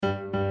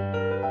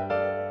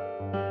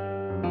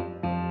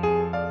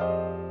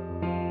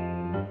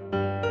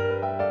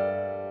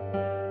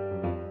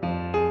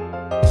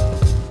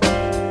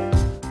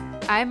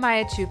I'm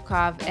Maya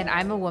Chupkov, and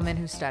I'm a woman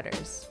who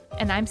stutters.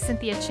 And I'm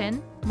Cynthia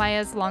Chin,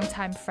 Maya's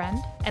longtime friend,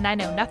 and I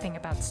know nothing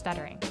about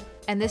stuttering.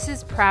 And this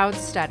is Proud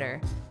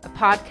Stutter, a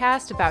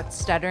podcast about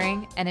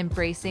stuttering and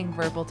embracing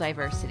verbal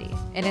diversity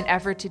in an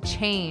effort to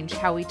change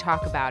how we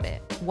talk about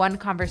it, one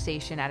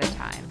conversation at a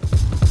time.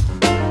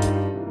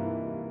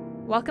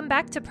 Welcome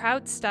back to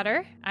Proud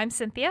Stutter. I'm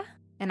Cynthia.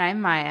 And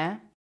I'm Maya.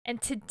 And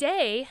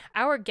today,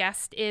 our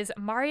guest is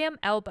Mariam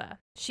Elba.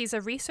 She's a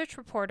research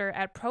reporter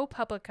at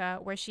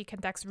ProPublica, where she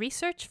conducts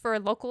research for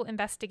local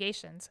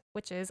investigations,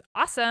 which is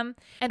awesome.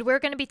 And we're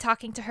going to be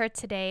talking to her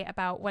today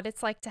about what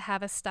it's like to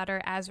have a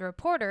stutter as a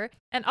reporter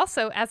and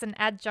also as an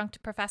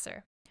adjunct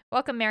professor.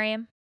 Welcome,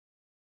 Mariam.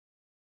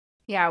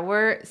 Yeah,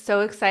 we're so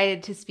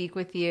excited to speak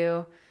with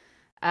you.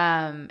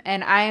 And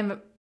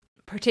I'm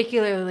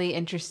particularly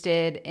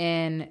interested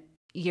in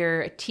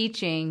your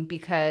teaching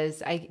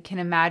because I can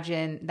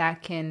imagine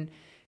that can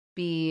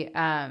be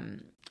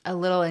a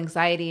little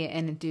anxiety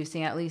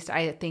inducing. At least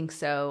I think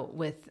so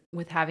with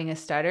having a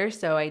stutter.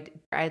 So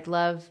I'd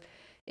love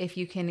if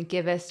you can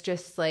give us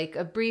just like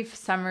a brief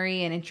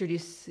summary and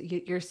introduce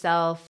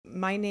yourself.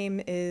 My name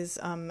is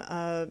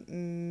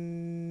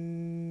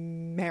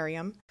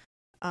Mariam.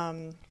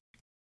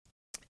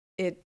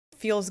 It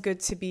feels good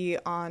to be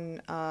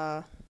on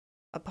a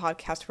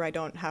podcast where I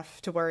don't have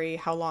to worry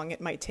how long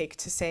it might take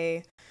to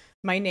say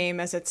my name,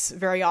 as it's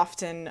very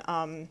often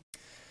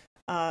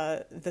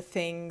the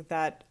thing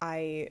that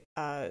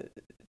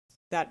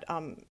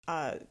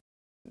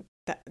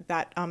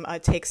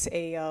takes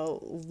a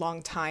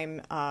long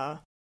time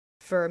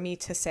for me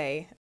to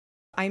say.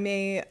 I'm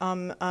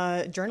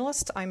a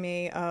journalist. I'm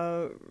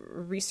a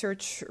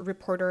research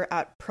reporter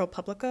at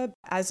ProPublica.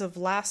 As of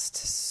last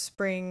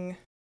spring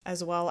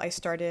as well, I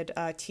started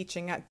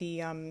teaching at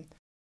the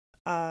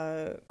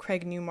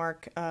Craig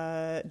Newmark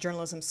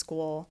Journalism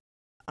School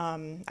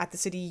at the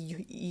City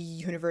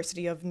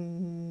University of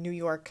New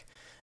York,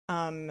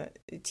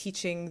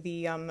 teaching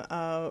the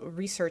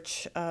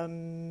research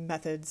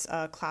methods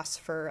class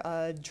for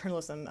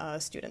journalism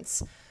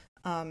students,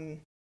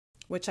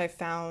 which I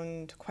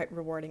found quite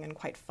rewarding and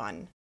quite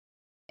fun.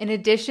 In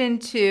addition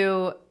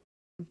to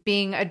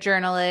being a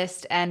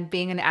journalist and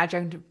being an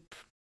adjunct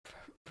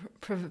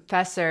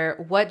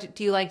professor, what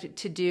do you like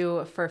to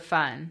do for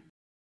fun?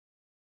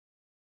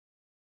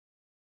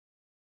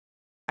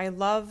 I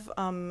love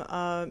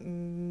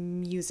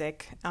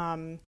music.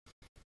 I'm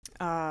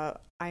a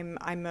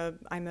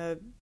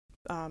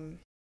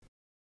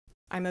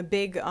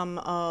big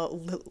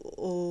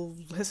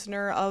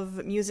listener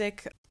of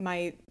music.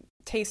 My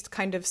taste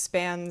kind of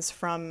spans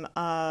from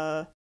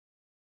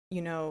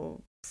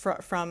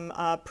from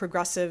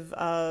progressive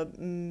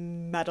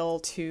metal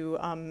to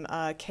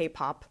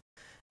K-pop.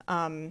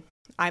 I'm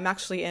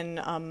actually in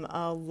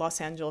Los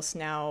Angeles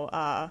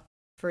now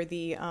for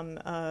the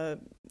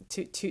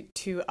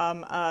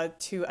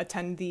to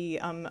attend the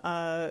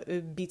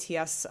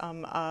BTS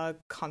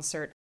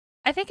concert.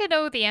 I think I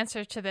know the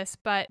answer to this,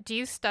 but do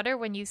you stutter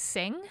when you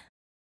sing?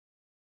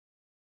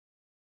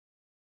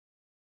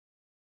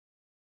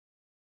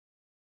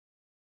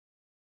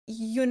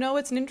 You know,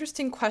 it's an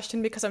interesting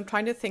question because I'm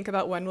trying to think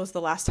about when was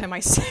the last time I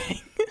sang.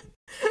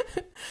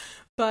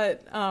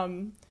 But I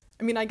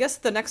mean, I guess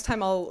the next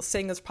time I'll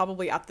sing is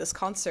probably at this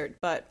concert,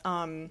 but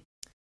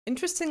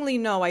interestingly,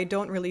 no, I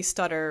don't really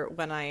stutter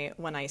when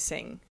I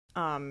sing.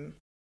 And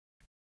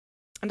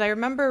I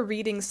remember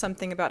reading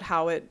something about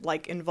how it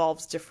like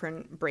involves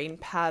different brain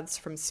paths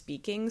from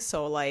speaking.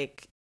 So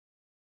like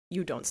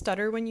you don't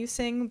stutter when you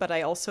sing, but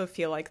I also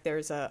feel like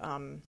there's a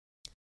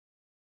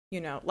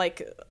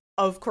like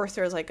of course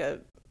there's like a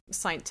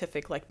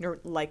scientific like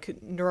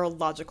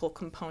neurological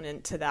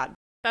component to that.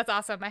 That's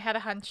awesome. I had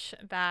a hunch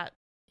that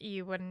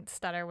you wouldn't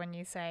stutter when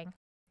you sang.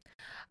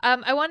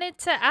 I wanted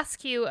to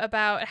ask you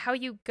about how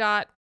you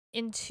got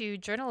into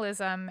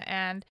journalism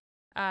and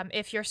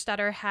if your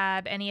stutter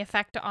had any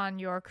effect on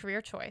your career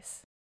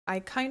choice.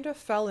 I kind of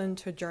fell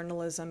into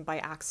journalism by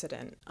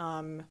accident.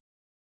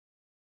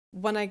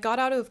 When I got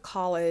out of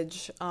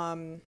college,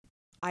 I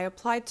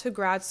applied to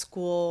grad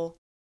school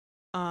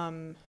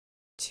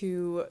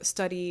to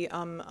study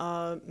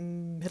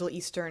Middle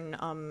Eastern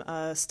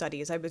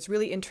studies. I was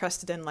really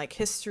interested in like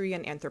history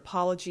and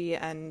anthropology,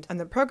 and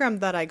the program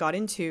that I got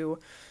into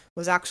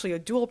was actually a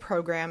dual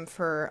program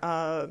for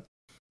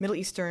Middle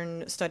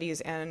Eastern studies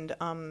and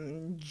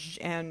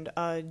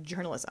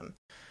journalism.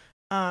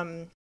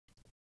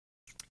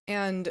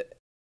 And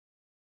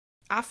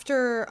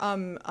after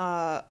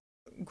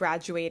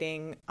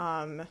graduating,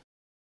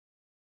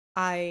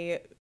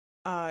 I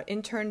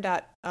interned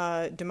at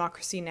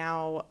Democracy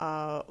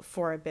Now!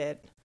 For a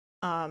bit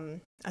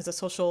as a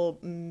social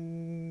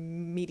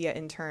media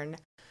intern.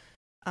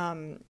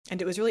 And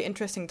it was a really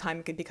interesting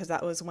time because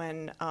that was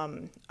when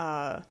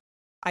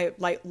I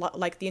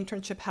like the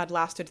internship had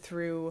lasted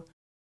through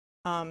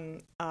the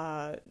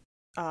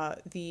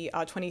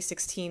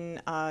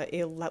 2016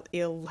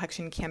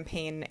 election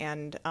campaign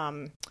and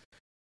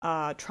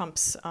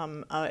Trump's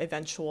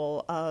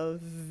eventual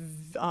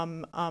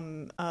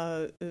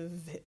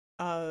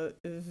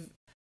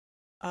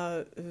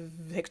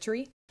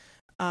victory.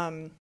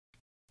 So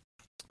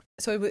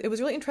it was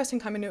really interesting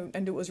time,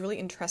 and it was really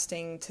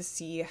interesting to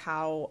see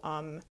how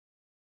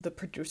the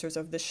producers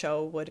of the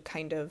show would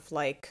kind of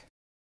like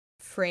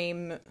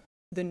frame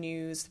the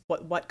news,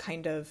 what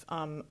kind of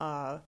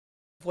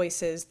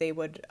voices they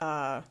would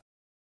have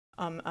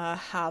on,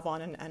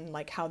 and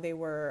like how they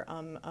were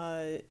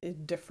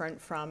different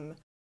from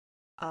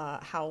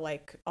how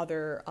like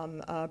other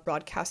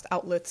broadcast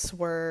outlets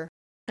were.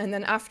 And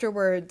then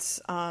afterwards,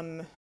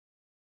 I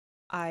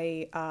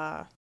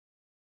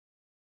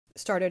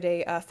started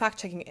a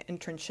fact-checking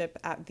internship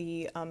at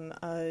the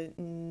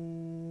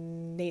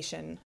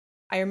Nation.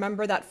 I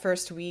remember that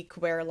first week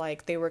where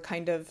like they were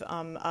kind of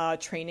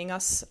training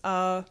us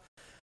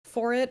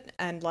for it,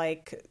 and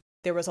like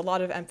there was a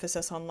lot of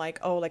emphasis on like,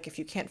 oh, like if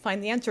you can't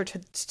find the answer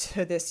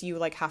to this, you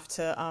like have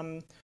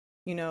to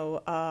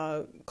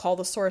call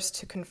the source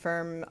to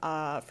confirm,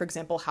 for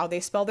example, how they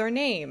spell their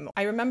name.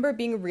 I remember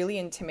being really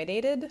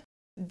intimidated.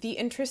 The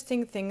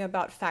interesting thing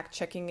about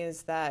fact-checking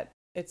is that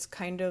it's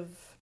kind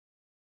of,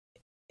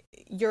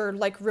 you're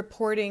like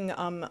reporting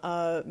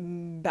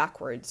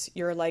backwards.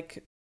 You're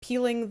like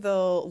peeling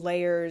the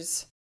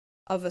layers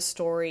of a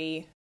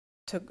story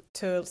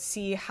to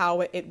see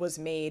how it was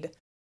made.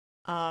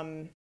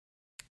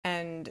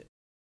 And,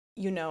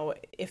 you know,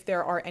 if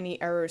there are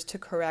any errors to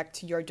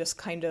correct, you're just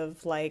kind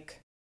of like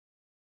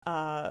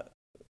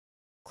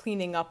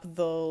cleaning up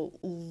the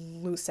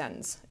loose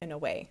ends in a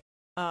way.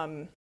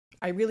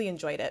 I really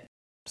enjoyed it.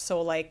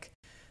 So like,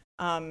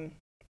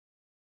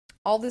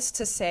 all this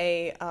to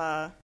say,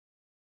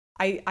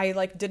 I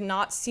like did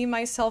not see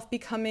myself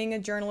becoming a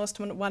journalist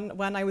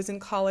when I was in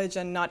college,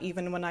 and not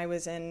even when I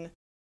was in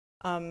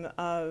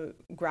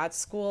grad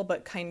school,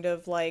 but kind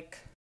of like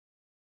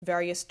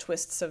various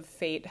twists of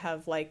fate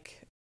have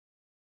like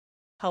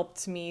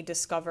helped me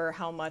discover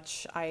how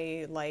much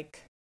I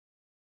like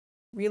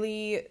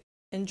really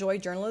enjoy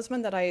journalism,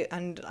 and that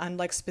and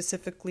like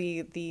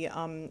specifically the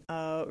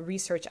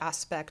research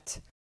aspect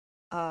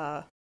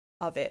of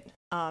it.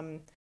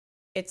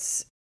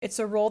 It's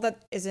a role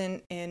that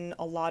isn't in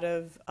a lot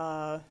of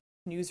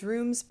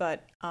newsrooms,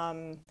 but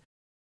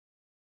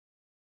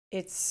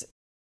it's,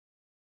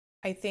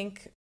 I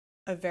think,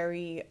 a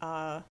very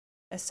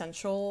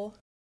essential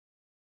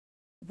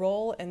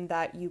role, in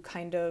that you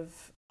kind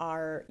of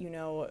are, you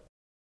know,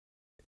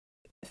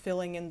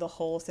 filling in the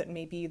holes that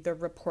maybe the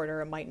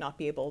reporter might not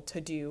be able to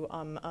do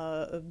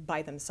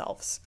by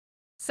themselves.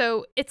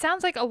 So it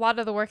sounds like a lot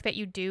of the work that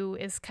you do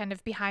is kind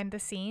of behind the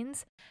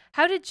scenes.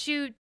 How did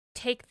you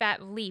take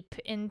that leap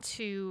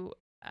into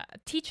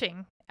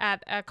teaching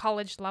at a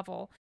college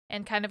level,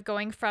 and kind of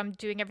going from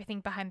doing everything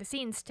behind the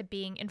scenes to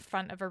being in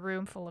front of a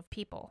room full of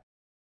people?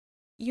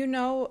 You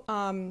know,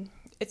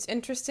 it's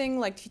interesting.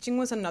 Like, teaching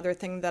was another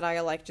thing that I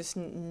like just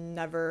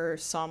never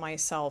saw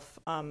myself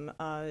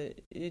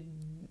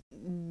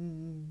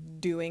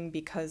doing,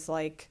 because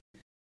like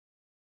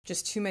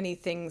just too many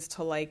things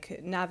to like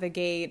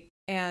navigate.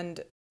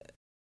 And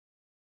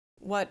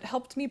what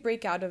helped me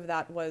break out of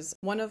that was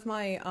one of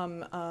my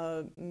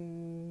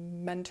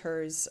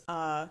mentors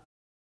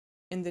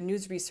in the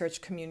news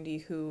research community,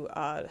 who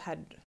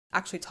had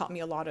actually taught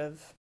me a lot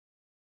of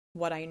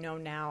what I know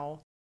now,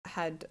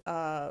 had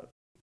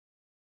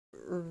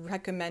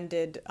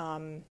recommended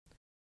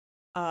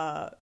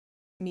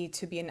me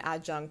to be an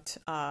adjunct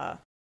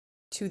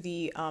to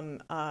the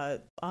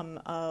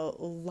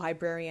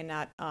librarian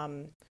at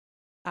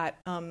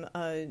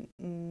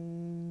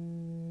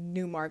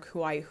Newmark,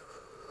 who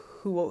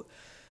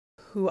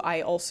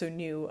I also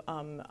knew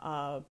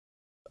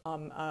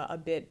a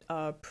bit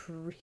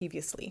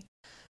previously.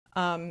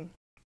 I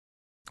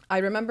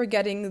remember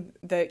getting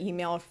the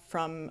email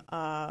from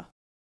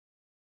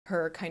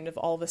her kind of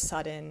all of a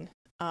sudden,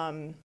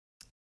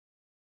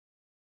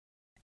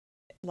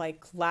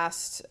 like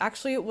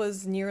actually it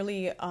was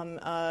nearly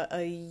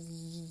a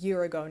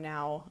year ago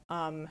now,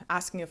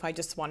 asking if I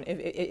just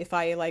if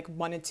I like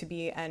wanted to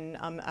be an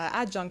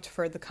adjunct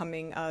for the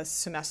coming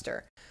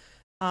semester.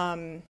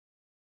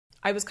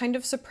 I was kind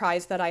of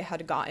surprised that I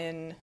had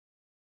gotten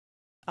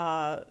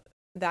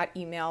that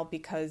email,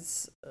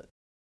 because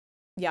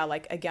yeah,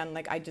 like again,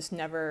 like I just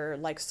never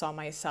like saw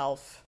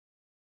myself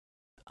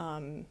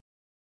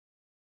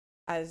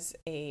as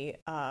a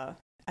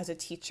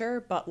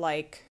teacher. But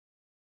like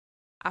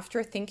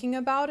after thinking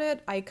about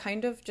it, I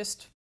kind of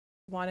just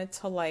wanted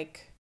to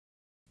like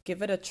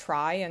give it a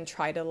try and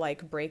try to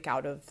like break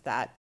out of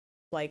that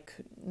like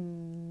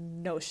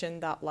notion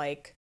that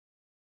like,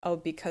 oh,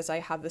 because I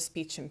have a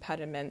speech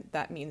impediment,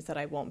 that means that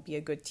I won't be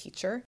a good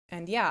teacher.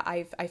 And yeah,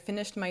 I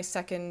finished my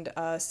second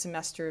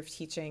semester of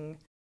teaching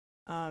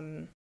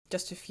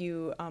just a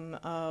few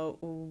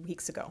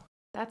weeks ago.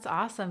 That's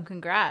awesome.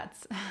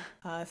 Congrats.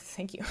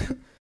 Thank you.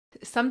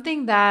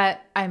 Something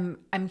that I'm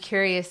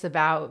curious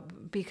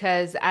about,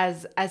 because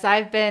as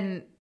I've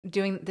been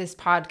doing this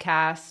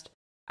podcast,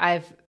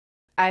 I've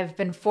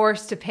been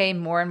forced to pay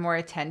more and more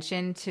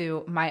attention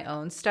to my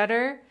own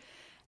stutter.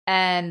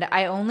 And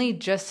I only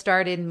just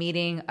started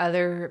meeting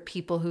other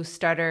people who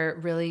stutter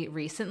really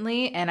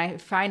recently. And I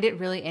find it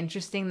really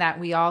interesting that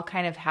we all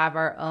kind of have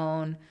our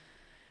own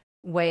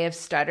way of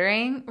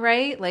stuttering,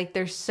 right? Like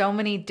there's so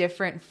many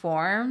different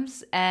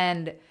forms.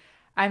 And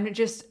I'm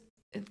just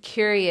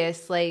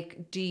curious,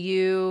 like, do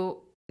you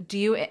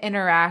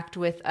interact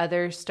with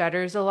other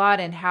stutters a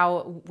lot? And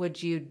how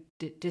would you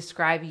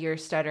describe your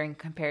stuttering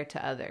compared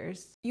to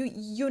others?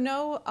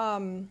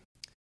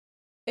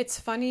 It's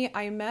funny.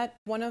 I met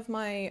one of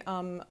my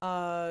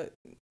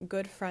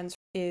good friends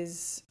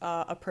is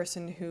a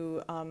person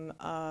who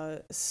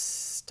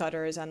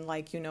stutters, and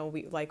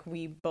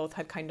we both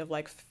had kind of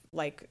like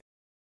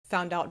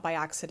found out by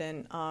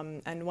accident.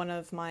 And one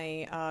of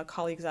my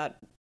colleagues at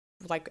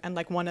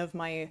one of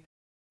my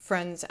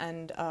friends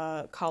and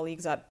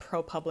colleagues at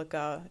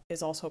ProPublica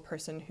is also a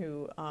person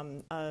who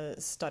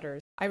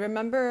stutters. I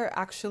remember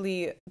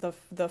actually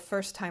the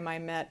first time I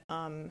met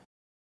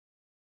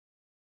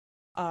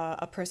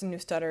a person who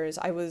stutters.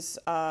 I was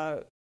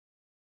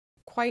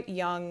quite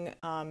young,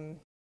 and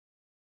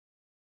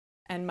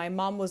my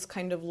mom was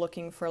kind of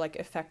looking for like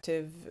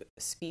effective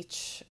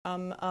speech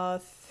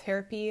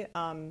therapy,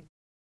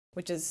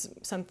 which is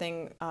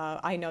something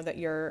I know that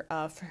you're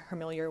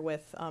familiar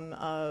with,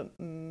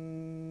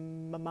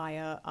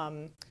 Maya,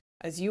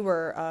 as you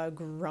were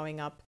growing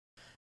up.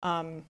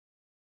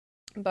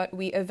 But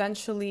we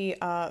eventually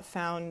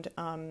found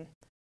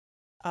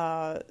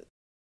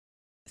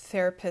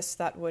therapists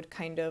that would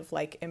kind of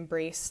like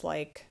embrace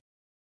like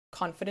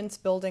confidence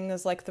building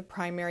as like the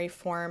primary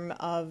form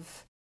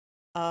of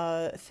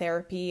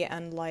therapy,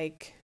 and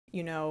like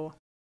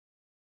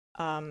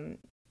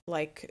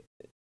like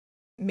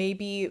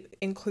maybe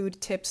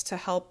include tips to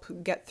help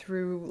get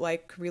through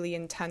like really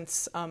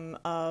intense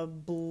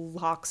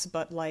blocks,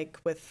 but like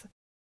with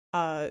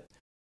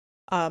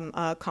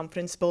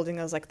confidence building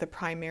as like the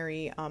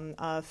primary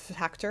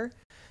factor.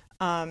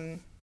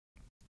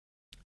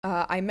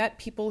 I met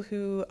people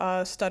who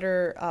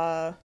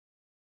stutter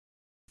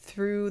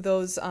through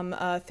those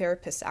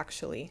therapists,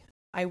 actually.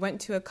 I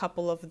went to a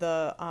couple of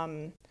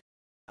the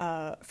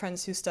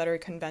Friends Who Stutter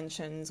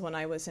conventions when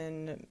I was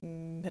in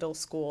middle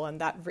school, and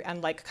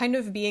like kind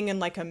of being in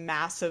like a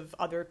mass of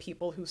other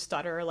people who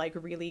stutter, like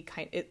really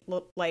it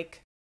looked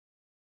like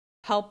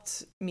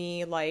helped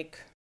me like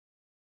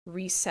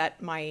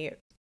reset my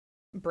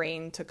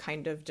brain to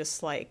kind of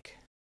just like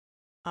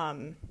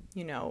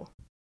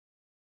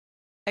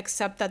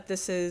accept that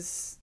this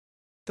is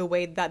the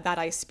way that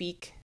I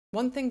speak.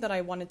 One thing that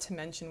I wanted to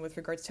mention with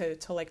regards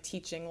to like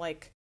teaching,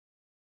 like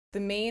the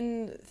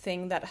main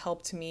thing that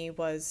helped me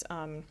was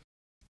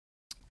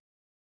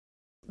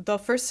the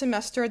first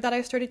semester that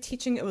I started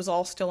teaching, it was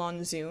all still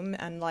on Zoom,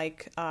 and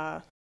like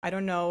I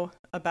don't know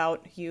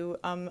about you,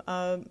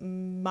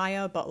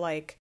 Maya, but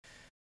like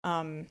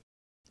I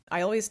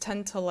always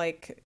tend to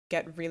like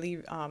get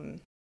really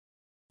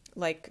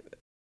like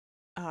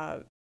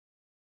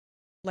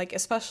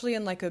especially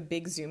in like a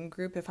big Zoom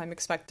group, if I'm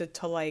expected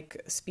to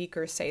like speak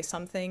or say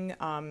something,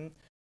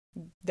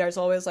 there's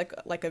always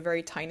like a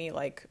very tiny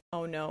like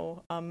oh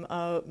no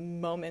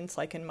moments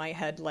like in my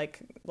head, like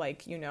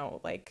that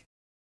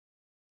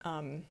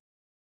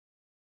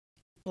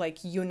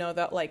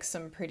like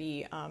some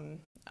pretty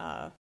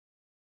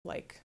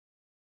like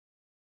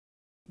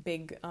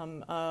big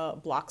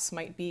blocks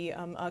might be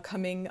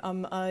coming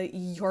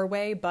your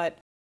way, but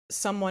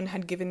someone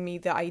had given me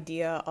the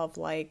idea of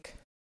like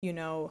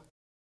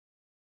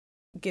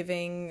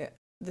giving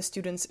the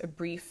students a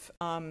brief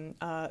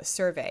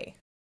survey,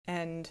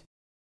 and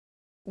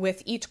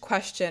with each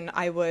question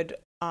I would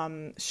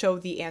show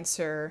the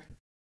answer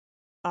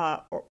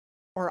or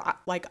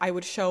like I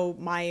would show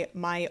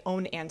my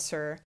own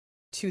answer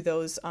to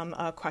those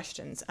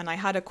questions. And I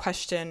had a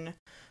question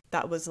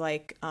that was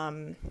like,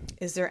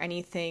 is there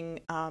anything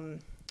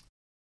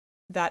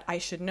that I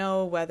should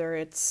know, whether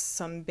it's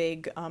some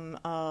big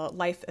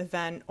life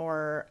event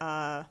or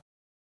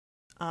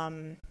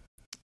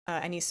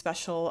any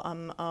special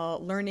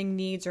learning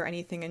needs or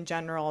anything in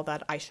general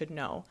that I should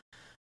know.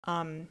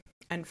 And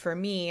for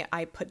me,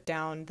 I put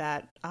down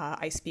that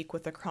I speak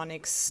with a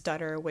chronic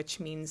stutter, which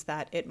means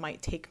that it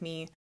might take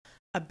me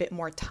a bit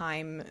more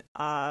time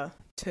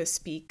to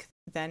speak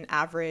than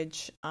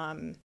average.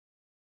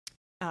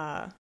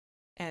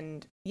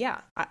 And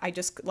yeah, I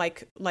just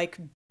like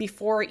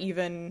before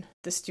even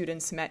the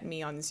students met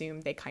me on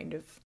Zoom, they kind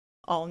of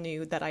all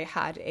knew that I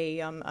had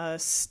a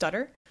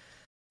stutter.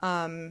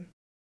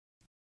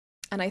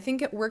 And I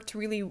think it worked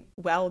really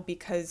well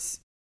because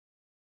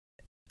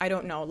I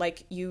don't know,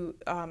 like you,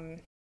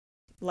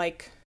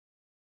 like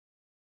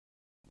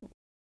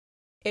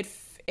it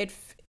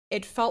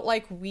felt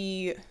like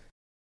we,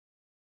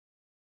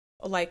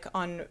 like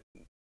on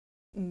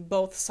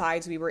both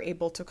sides, we were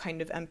able to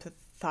kind of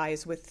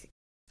empathize with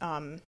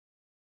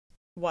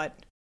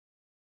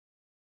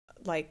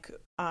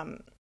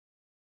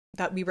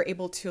that we were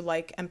able to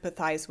like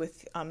empathize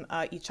with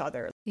each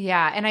other.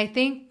 Yeah, and I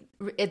think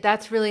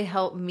that's really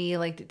helped me,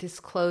 like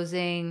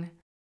disclosing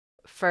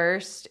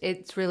first.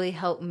 It's really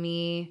helped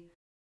me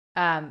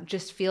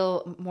just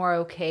feel more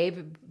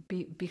okay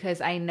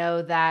because I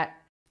know that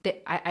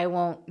I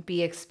won't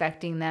be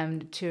expecting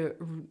them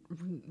to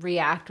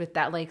react with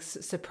that like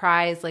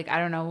surprise, like I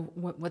don't know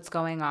what's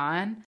going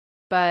on.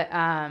 But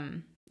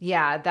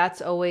yeah,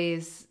 that's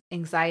always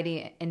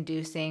anxiety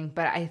inducing.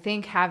 But I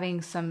think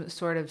having some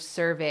sort of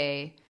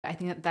survey, I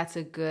think that that's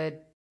a good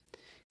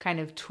kind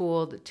of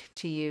tool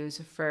to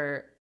use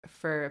for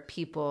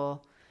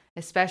people,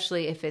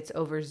 especially if it's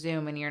over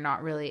Zoom and you're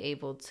not really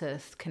able to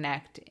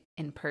connect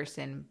in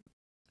person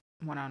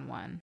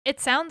one-on-one. It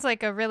sounds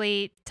like a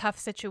really tough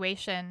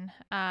situation.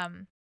 I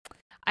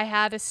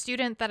had a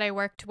student that I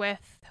worked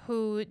with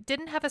who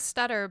didn't have a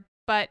stutter,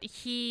 but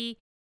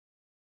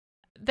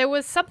there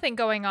was something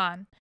going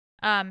on.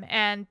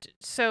 And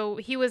so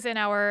he was in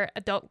our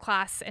adult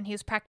class and he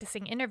was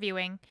practicing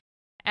interviewing,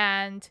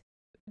 and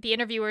the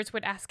interviewers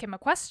would ask him a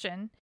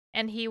question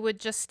and he would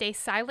just stay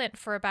silent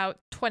for about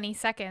 20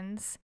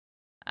 seconds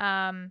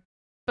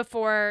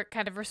before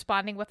kind of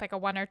responding with like a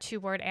 1 or 2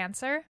 word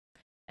answer.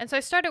 And so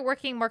I started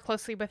working more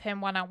closely with him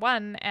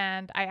one-on-one,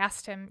 and I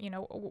asked him,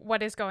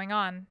 what is going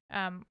on?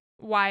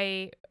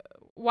 Why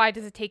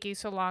does it take you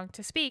so long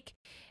to speak?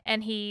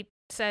 And he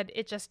said,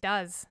 it just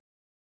does.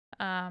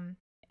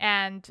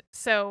 And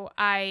so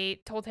I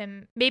told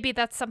him, maybe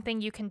that's something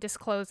you can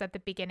disclose at the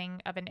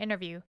beginning of an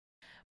interview.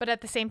 But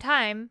at the same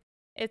time,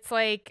 it's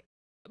like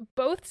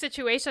both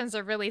situations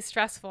are really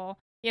stressful,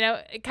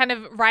 kind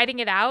of writing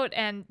it out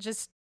and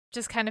just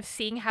kind of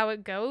seeing how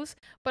it goes,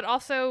 but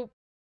also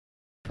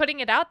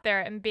putting it out there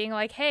and being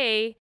like,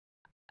 hey,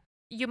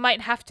 you might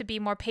have to be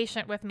more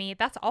patient with me.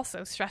 That's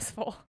also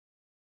stressful.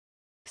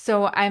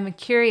 So I'm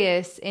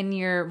curious, in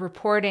your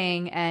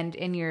reporting and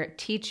in your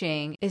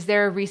teaching, is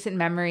there a recent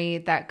memory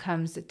that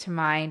comes to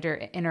mind or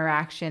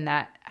interaction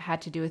that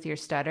had to do with your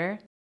stutter?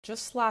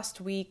 Just last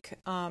week,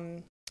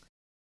 I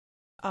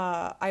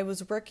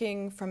was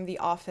working from the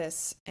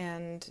office,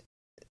 and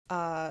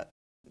I'm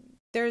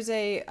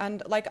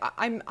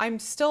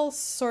still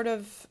sort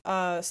of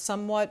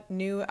somewhat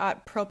new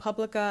at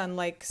ProPublica, and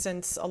like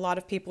since a lot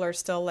of people are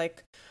still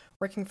like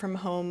working from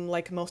home,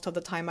 like most of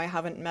the time I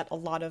haven't met a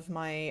lot of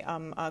my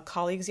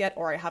colleagues yet,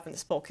 or I haven't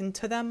spoken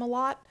to them a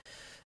lot.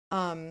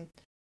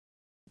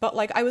 But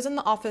like I was in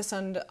the office,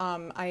 and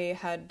I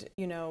had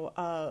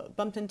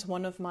bumped into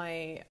one of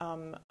my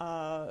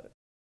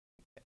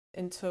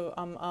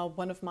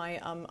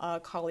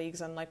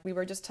colleagues, and like we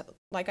were just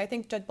like, I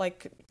think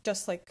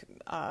just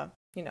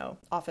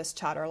office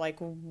chat, or like,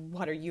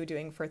 what are you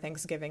doing for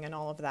Thanksgiving and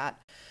all of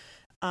that.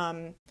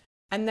 And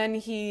then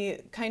he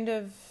kind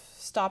of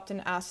stopped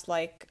and asked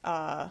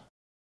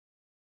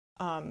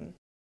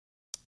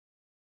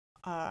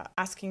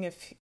asking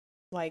if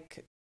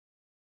like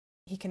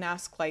he can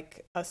ask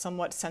like a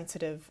somewhat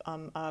sensitive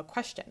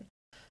question.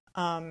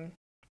 And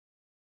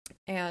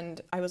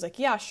I was like,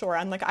 yeah, sure.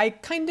 And like I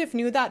kind of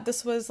knew that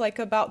this was like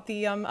about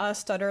the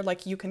stutter,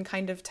 like you can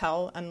kind of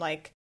tell, and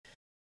like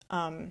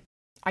I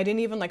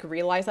didn't even like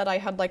realize that I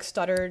had like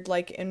stuttered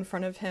like in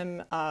front of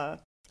him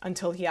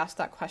until he asked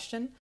that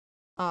question.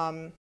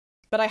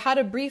 But I had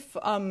a brief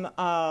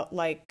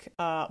block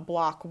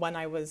when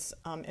I was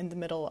in the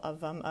middle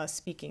of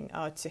speaking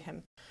to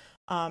him.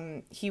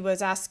 He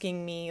was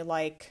asking me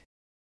like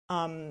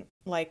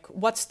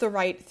what's the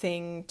right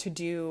thing to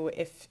do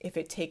if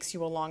it takes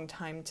you a long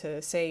time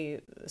to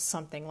say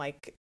something,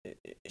 like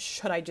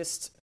should I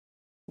just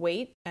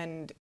wait?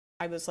 And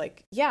I was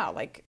like, yeah,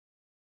 like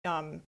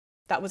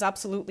that was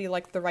absolutely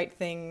like the right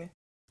thing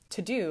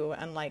to do,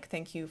 and like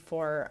thank you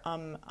for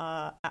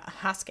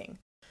asking.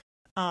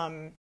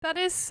 That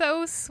is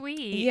so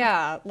sweet.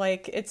 Yeah,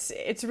 like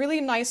it's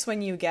really nice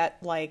when you get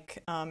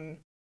like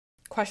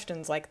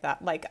questions like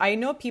that. Like I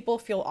know people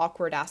feel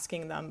awkward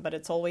asking them, but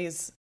it's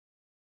always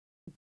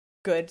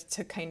good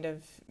to kind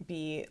of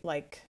be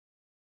like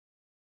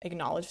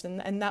acknowledged in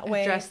that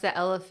way. Address the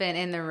elephant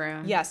in the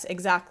room. Yes,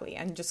 exactly,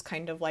 and just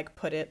kind of like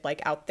put it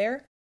like out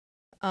there.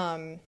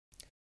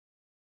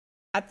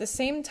 At the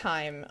same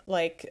time,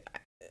 like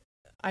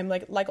I'm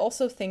like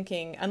also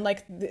thinking, and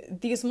like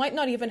these might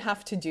not even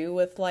have to do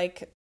with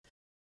like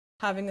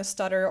having a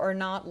stutter or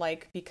not,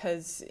 like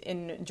because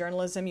in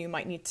journalism you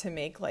might need to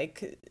make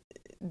like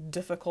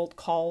difficult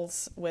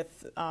calls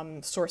with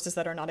sources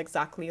that are not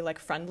exactly like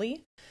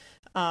friendly,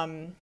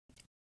 and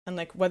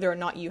like whether or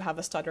not you have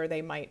a stutter,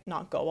 they might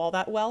not go all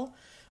that well.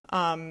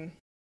 I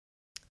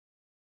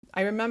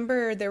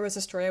remember there was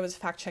a story I was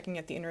fact checking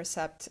at The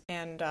Intercept,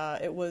 and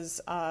it was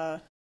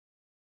a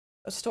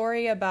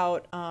story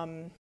about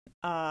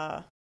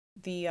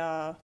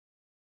the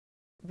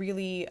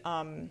really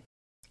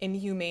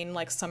inhumane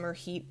like summer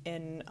heat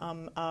in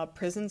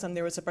prisons, and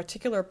there was a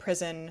particular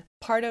prison.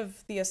 Part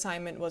of the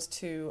assignment was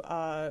to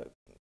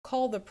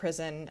call the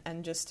prison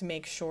and just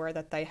make sure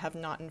that they have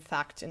not in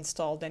fact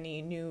installed any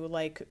new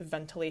like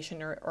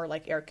ventilation or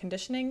like air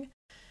conditioning.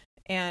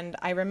 And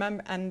I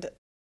remember, and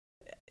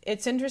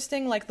it's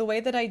interesting, like the way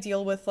that I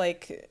deal with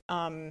like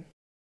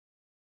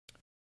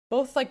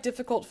both like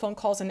difficult phone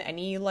calls and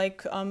any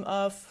like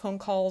phone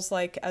calls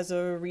like as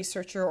a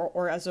researcher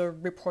or as a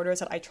reporter is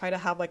that I try to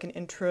have like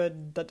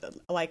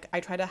I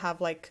try to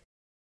have like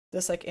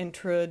this like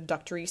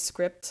introductory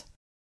script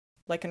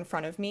like in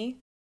front of me,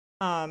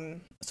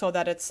 so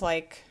that it's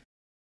like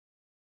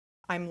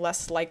I'm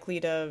less likely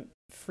to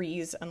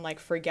freeze and like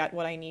forget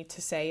what I need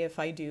to say if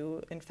I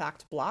do in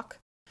fact block.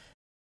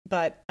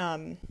 But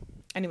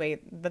anyway,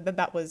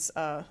 that was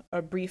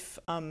a brief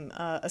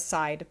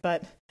aside.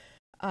 But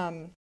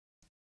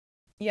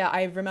yeah,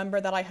 I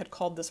remember that I had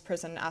called this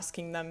prison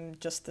asking them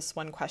just this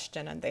one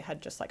question, and they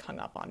had just like hung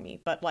up on me.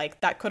 But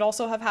like that could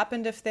also have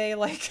happened if they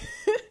like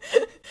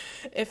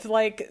if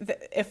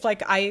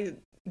I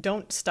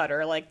don't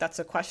stutter. Like that's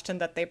a question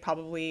that they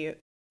probably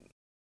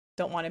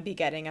don't want to be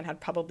getting and had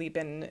probably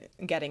been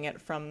getting it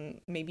from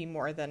maybe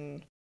more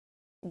than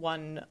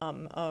one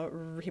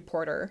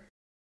reporter.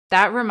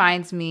 That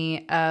reminds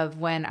me of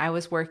when I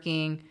was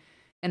working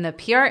in the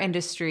PR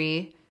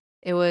industry.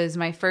 It was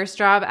my first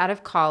job out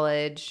of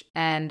college,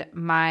 and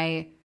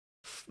my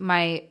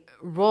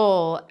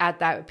role at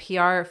that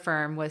PR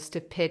firm was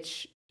to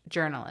pitch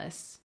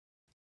journalists.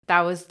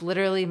 That was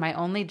literally my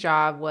only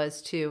job,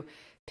 was to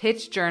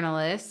pitch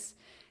journalists,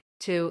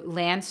 to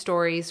land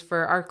stories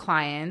for our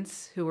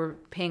clients who were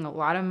paying a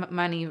lot of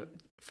money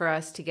for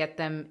us to get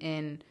them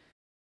in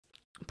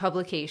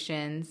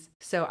publications.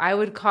 So I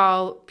would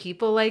call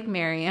people like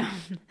Miriam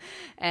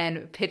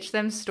and pitch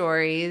them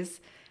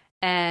stories.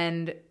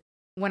 And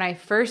when I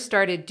first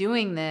started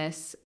doing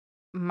this,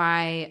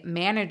 my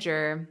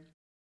manager,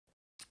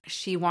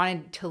 she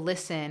wanted to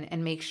listen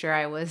and make sure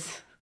I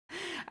was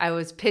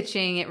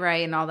pitching it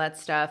right and all that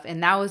stuff.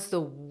 And that was the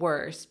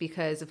worst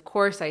because of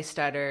course I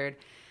stuttered.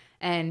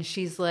 And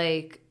she was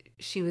like,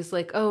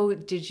 "Oh,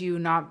 did you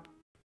not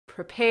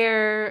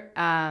prepare?"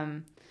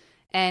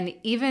 And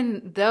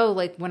even though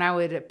like when I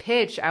would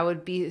pitch, I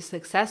would be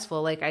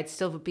successful, like I'd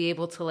still be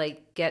able to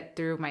like get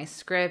through my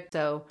script.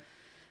 So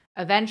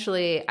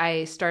eventually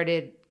I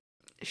started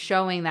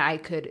showing that I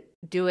could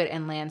do it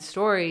and land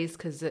stories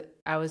because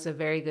I was a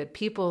very good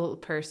people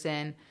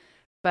person.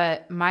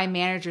 But my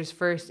manager's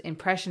first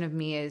impression of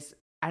me is,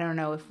 I don't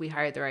know if we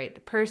hired the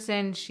right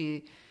person.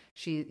 She,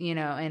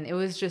 and it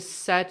was just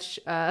such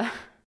a,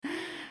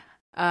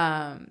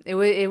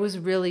 it was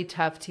really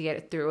tough to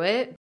get through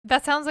it.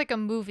 That sounds like a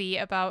movie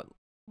about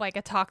like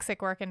a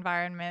toxic work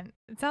environment.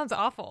 It sounds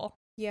awful.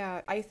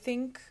 Yeah, I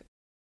think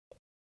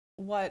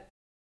what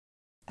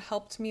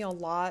helped me a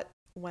lot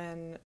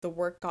when the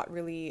work got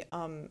really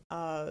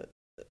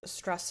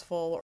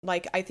stressful,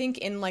 like I think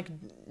in like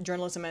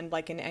journalism and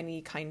like in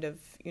any kind of,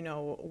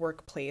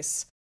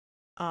 workplace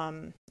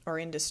or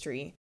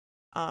industry,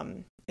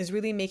 is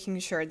really making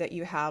sure that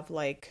you have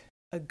like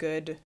a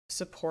good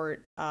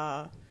support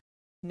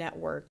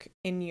network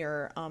in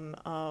your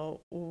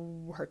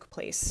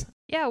workplace.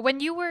 Yeah,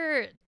 when you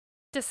were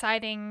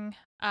deciding,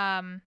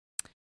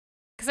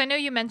 because I know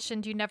you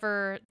mentioned you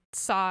never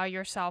saw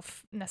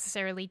yourself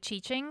necessarily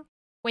teaching.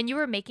 When you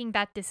were making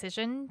that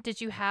decision, did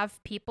you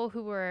have people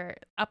who were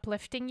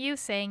uplifting you,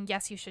 saying,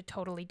 yes, you should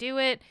totally do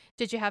it?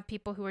 Did you have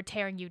people who were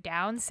tearing you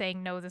down,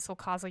 saying, no, this will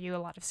cause you a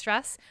lot of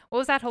stress? What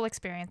was that whole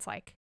experience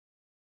like?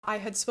 I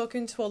had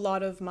spoken to a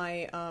lot of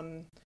my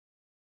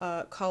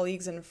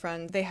colleagues and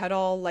friends. They had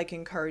all like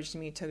encouraged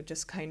me to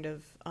just kind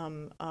of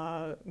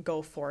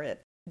go for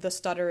it. The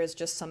stutter is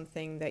just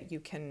something that you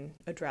can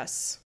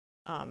address.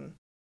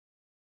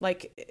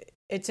 Like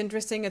it's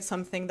interesting. It's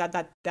something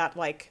that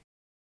like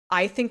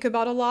I think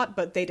about a lot,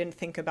 but they didn't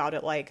think about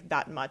it like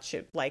that much.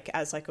 It, like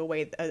as like a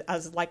way,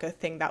 as like a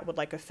thing that would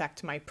like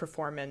affect my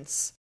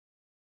performance,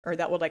 or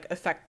that would like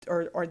affect,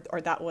 or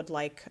that would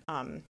like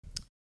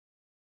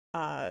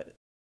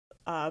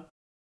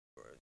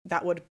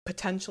that would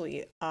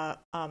potentially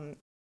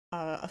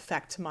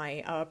affect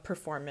my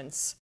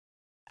performance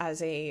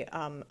as a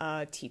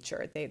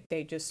teacher.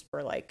 They just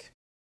were like,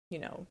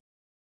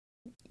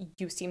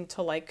 you seem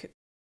to like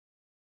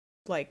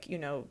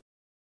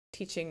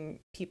teaching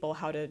people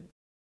how to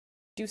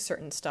do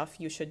certain stuff.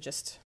 You should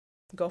just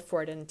go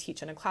for it and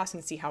teach in a class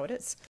and see how it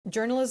is.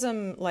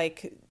 Journalism,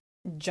 like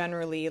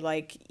generally,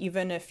 like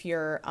even if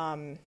you're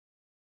in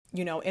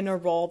a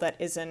role that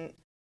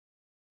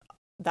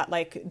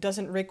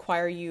doesn't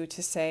require you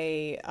to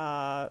say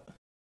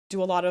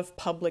do a lot of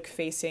public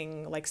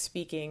facing like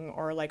speaking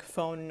or like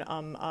phone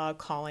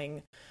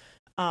calling,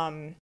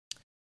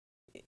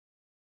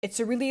 it's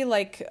a really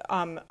like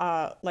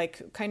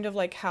kind of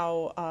like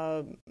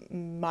how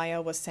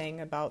Maya was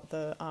saying about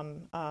the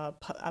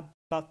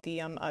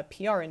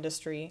PR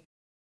industry.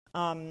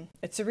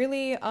 It's a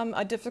really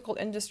a difficult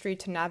industry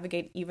to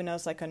navigate even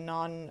as like a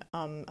non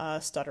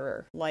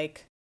stutterer.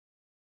 Like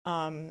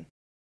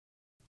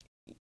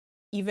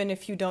even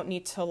if you don't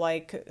need to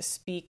like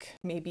speak,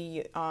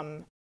 maybe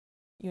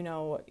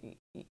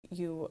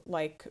you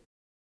like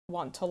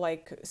want to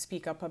like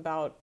speak up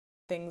about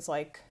things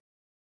like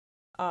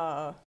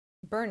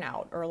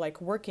burnout or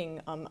like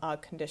working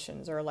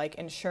conditions, or like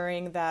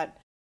ensuring that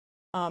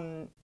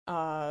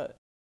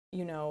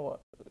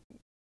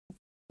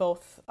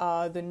both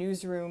the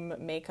newsroom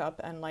makeup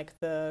and like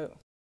the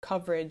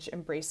coverage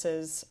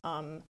embraces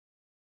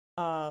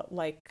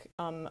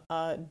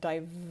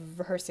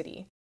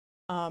diversity.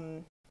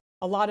 A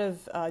lot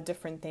of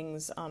different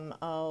things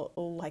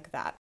like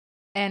that.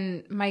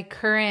 And my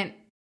current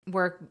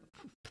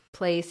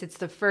workplace, it's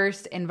the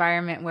first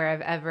environment where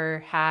I've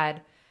ever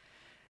had,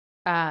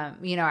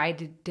 I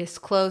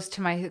disclose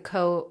to my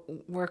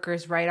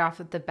co-workers right off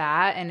at the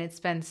bat, and it's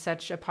been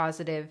such a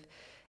positive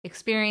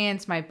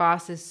experience. My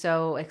boss is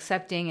so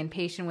accepting and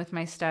patient with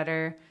my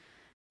stutter.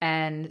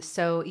 And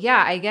so,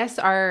 yeah, I guess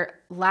our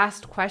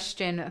last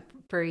question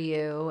for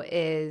you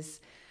is,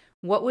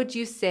 what would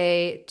you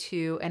say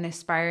to an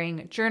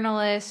aspiring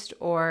journalist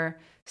or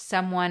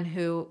someone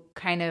who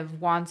kind of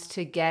wants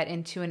to get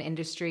into an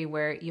industry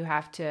where you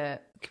have to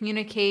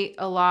communicate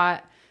a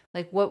lot?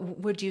 Like, what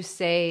would you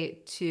say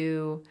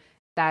to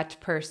that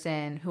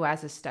person who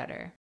has a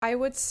stutter? I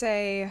would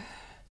say,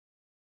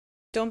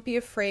 don't be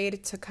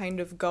afraid to kind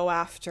of go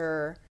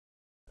after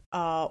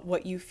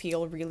what you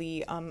feel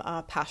really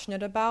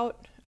passionate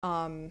about.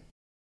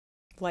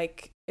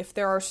 Like, if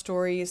there are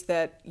stories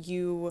that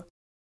you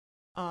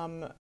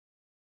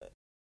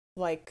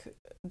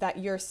that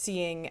you're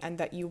seeing and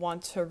that you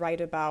want to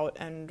write about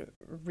and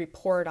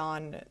report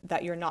on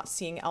that you're not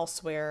seeing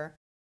elsewhere,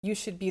 you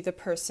should be the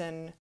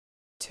person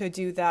to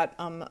do that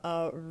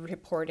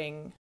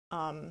reporting.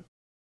 And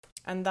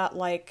that,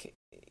 like,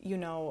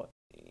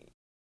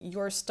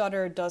 your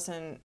stutter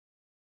doesn't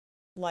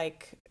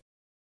like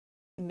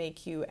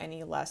make you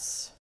any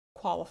less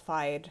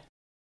qualified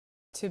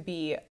to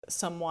be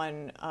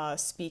someone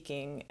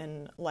speaking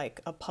in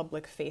like a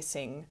public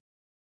facing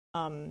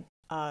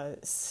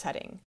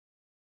setting.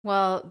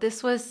 Well,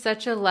 this was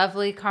such a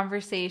lovely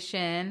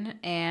conversation,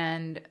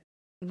 and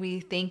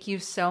we thank you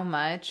so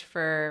much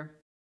for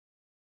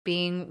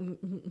being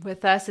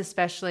with us,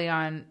 especially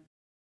on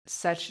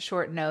such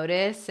short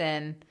notice.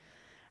 And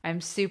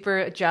I'm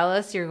super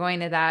jealous you're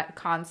going to that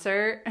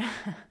concert.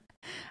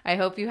 I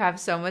hope you have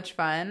so much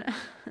fun.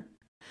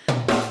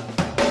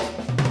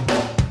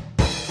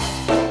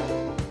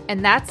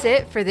 And that's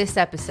it for this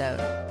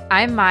episode.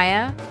 I'm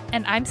Maya.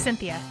 And I'm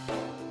Cynthia.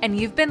 And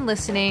you've been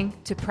listening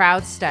to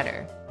Proud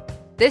Stutter.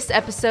 This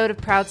episode of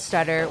Proud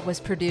Stutter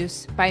was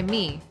produced by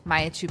me,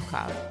 Maya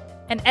Chupkov.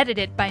 And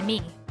edited by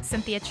me,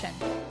 Cynthia Chin.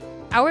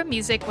 Our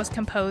music was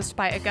composed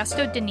by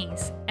Augusto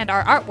Denise, and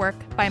our artwork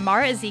by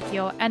Mara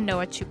Ezekiel and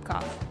Noah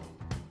Chupkov.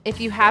 If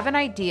you have an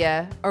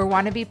idea or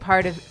want to be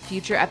part of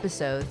future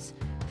episodes,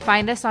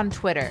 find us on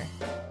Twitter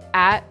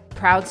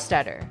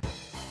 @ProudStutter.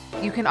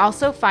 You can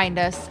also find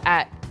us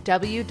at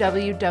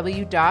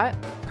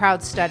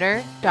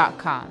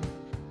www.proudstutter.com.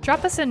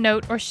 Drop us a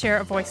note or share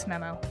a voice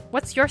memo.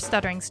 What's your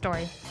stuttering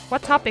story?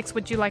 What topics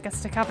would you like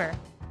us to cover?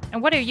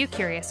 And what are you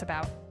curious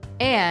about?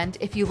 And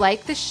if you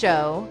like the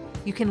show,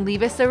 you can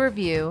leave us a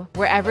review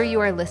wherever you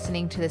are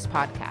listening to this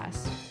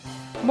podcast.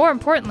 More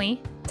importantly,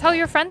 tell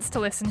your friends to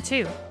listen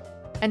too.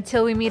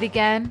 Until we meet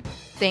again,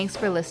 thanks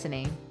for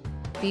listening.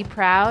 Be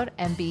proud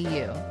and be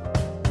you.